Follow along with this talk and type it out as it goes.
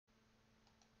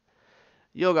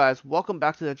Yo guys, welcome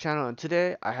back to the channel, and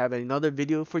today I have another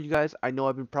video for you guys. I know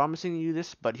I've been promising you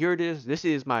this, but here it is. This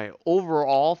is my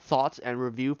overall thoughts and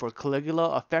review for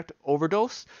Caligula Effect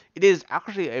Overdose. It is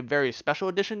actually a very special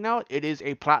edition now. It is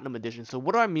a platinum edition. So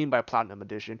what do I mean by platinum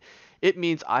edition? It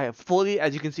means I have fully,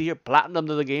 as you can see here, platinum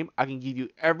to the game. I can give you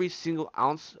every single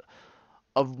ounce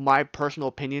of my personal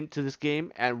opinion to this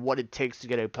game and what it takes to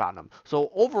get a platinum. So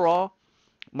overall,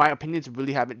 my opinions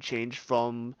really haven't changed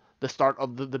from the start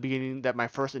of the beginning that my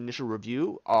first initial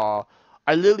review. I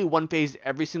literally one phased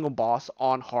every single boss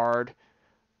on hard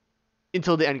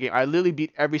until the end game. I literally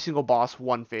beat every single boss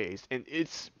one phase, and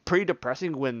it's pretty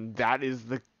depressing when that is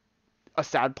the a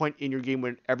sad point in your game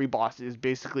when every boss is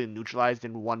basically neutralized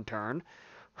in one turn.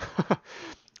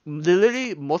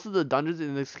 Literally, most of the dungeons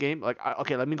in this game,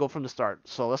 okay, let me go from the start.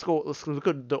 So let's go. Let's look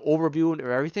at the overview and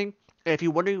everything. And if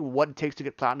you're wondering what it takes to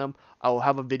get platinum, I will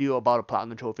have a video about a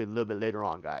platinum trophy a little bit later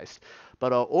on, guys.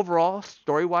 But overall,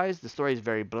 story-wise, the story is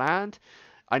very bland.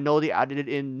 I know they added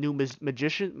in new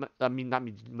magician, I mean not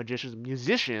magicians,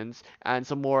 musicians, and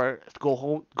some more go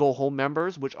home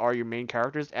members, which are your main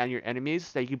characters and your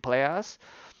enemies that you can play as.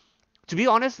 To be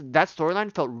honest, that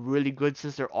storyline felt really good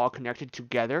since they're all connected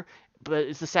together. But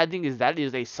it's the sad thing is that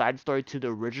is a side story to the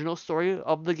original story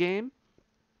of the game,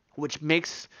 which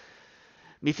makes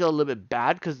me feel a little bit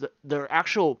bad because the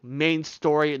actual main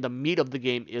story, the meat of the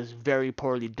game, is very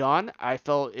poorly done. I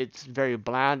felt it's very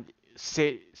bland.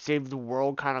 Save the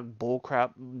world kind of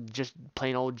bullcrap, just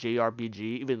plain old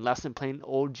JRPG, even less than plain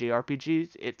old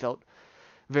JRPGs. It felt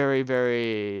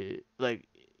very like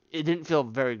it didn't feel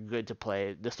very good to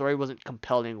play. The story wasn't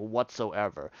compelling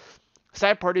whatsoever.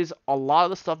 Side parties, a lot of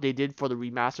the stuff they did for the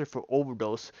remaster for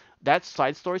Overdose, that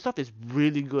side story stuff is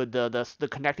really good. The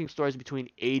connecting stories between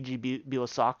Eiji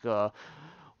Biosaka,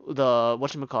 the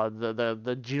whatchamacallit,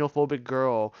 the xenophobic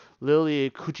girl, Lily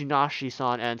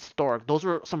Kuchinashi-san, and Stork. Those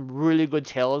were some really good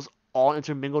tales, all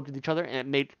intermingled with each other,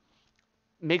 and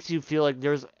makes you feel like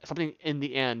there's something in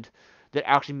the end that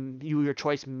actually your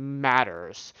choice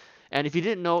matters. And if you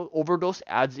didn't know, Overdose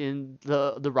adds in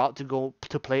the route to go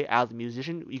to play as a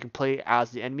musician. You can play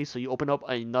as the enemy, so you open up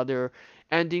another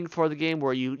ending for the game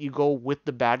where you go with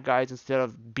the bad guys instead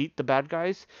of beat the bad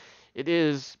guys. It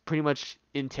is pretty much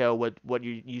intel what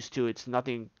you're used to. It's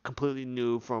nothing completely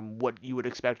new from what you would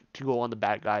expect to go on the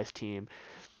bad guys team.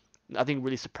 Nothing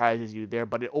really surprises you there,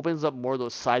 but it opens up more of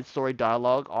those side story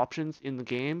dialogue options in the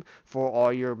game for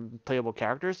all your playable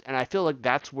characters, and I feel like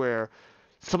that's where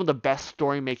some of the best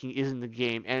story making is in the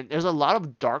game. And there's a lot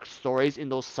of dark stories in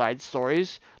those side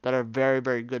stories that are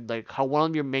very good. Like how one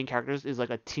of your main characters is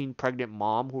like a teen pregnant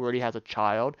mom who already has a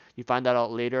child. You find that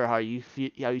out later. How you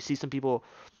see some people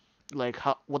like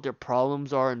how what their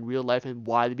problems are in real life and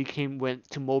why they became went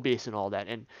to Mobius and all that.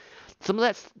 And some of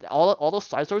that all those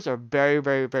side stories are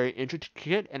very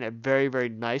intricate and are very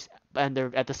nice, and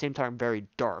they're at the same time very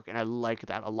dark, and I like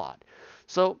that a lot.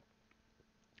 So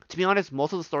to be honest,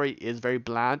 most of the story is very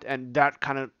bland, and that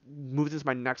kind of moves into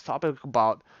my next topic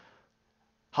about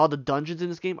how the dungeons in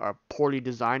this game are poorly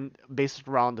designed based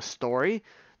around the story.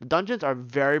 The dungeons are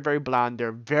very bland.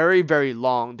 They're very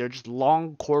long. They're just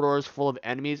long corridors full of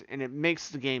enemies, and it makes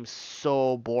the game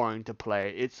so boring to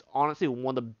play. It's honestly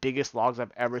one of the biggest logs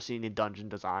I've ever seen in dungeon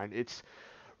design. It's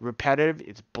repetitive.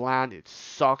 It's bland. It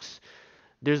sucks.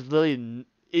 There's literally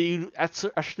at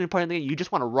a certain point in the game, you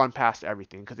just want to run past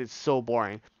everything because it's so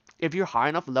boring. If you're high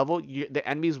enough level, the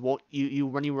enemies won't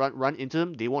when you run into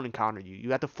them, they won't encounter you. You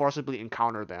have to forcibly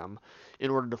encounter them in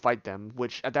order to fight them,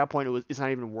 which at that point it's not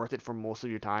even worth it for most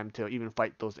of your time to even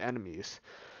fight those enemies.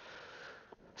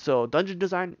 So dungeon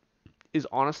design is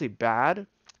honestly bad.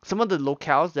 Some of the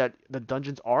locales that the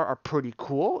dungeons are pretty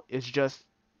cool. It's just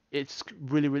it's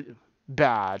really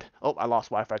bad. Oh, I lost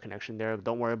Wi-Fi connection there.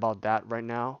 Don't worry about that right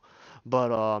now.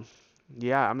 But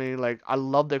yeah, I mean like I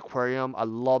love the aquarium. I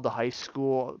love the high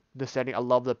school, the setting. I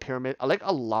love the pyramid. I like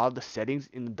a lot of the settings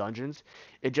in the dungeons.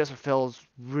 It just feels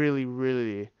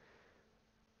really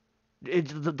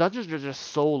the dungeons are just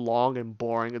so long and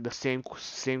boring. The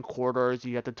same corridors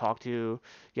you have to talk to, you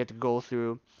have to go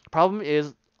through. Problem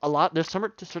is there's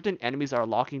some certain enemies that are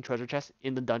locking treasure chests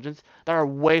in the dungeons that are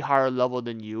way higher level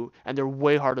than you, and they're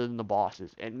way harder than the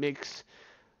bosses. It makes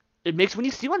when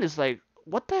you see one, it's like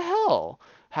what the hell.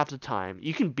 Half the time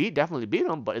you can definitely beat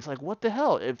them, but it's like what the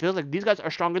hell. It feels like these guys are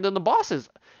stronger than the bosses,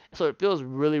 so it feels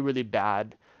really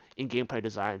bad in gameplay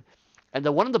design. And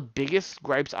one of the biggest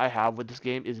gripes I have with this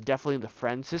game is definitely the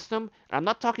friend system. And I'm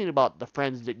not talking about the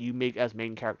friends that you make as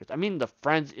main characters. I mean the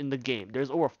friends in the game.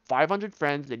 There's over 500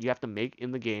 friends that you have to make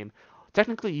in the game.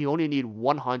 Technically, you only need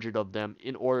 100 of them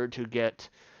in order to get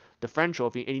the friend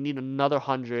trophy, and you need another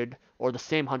 100 or the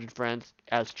same 100 friends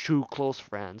as true close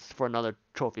friends for another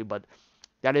trophy. But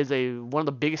that is one of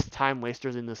the biggest time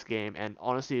wasters in this game, and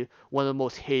honestly, one of the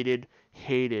most hated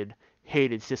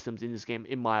systems in this game,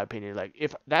 in my opinion. Like,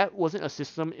 if that wasn't a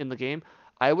system in the game,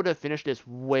 I would have finished this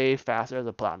way faster as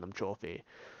a platinum trophy.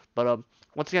 But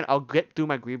once again, I'll get through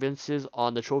my grievances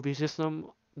on the trophy system,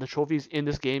 the trophies in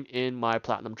this game in my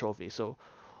platinum trophy. So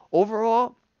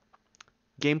overall,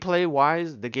 gameplay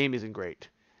wise, the game isn't great.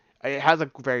 It has a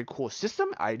very cool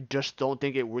system. I just don't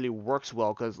think it really works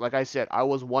well because, like I said, I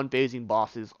was one phasing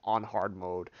bosses on hard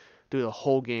mode through the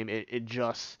whole game. It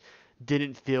just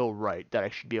didn't feel right that I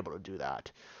should be able to do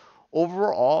that.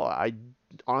 Overall, I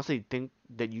honestly think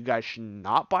that you guys should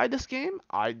not buy this game.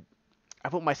 I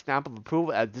put my stamp of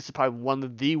approval as this is probably one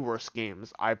of the worst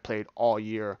games I've played all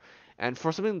year. And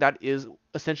for something that is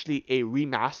essentially a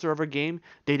remaster of a game,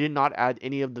 they did not add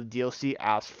any of the DLC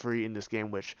as free in this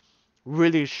game, which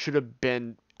really should have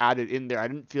been added in there. I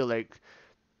didn't feel like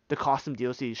the custom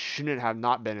DLC shouldn't have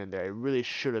not been in there. It really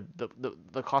should have.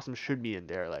 The custom should be in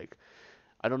there. Like,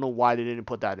 I don't know why they didn't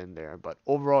put that in there. But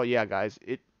overall, yeah, guys,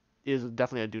 it is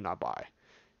definitely a do not buy.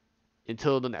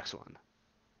 Until the next one.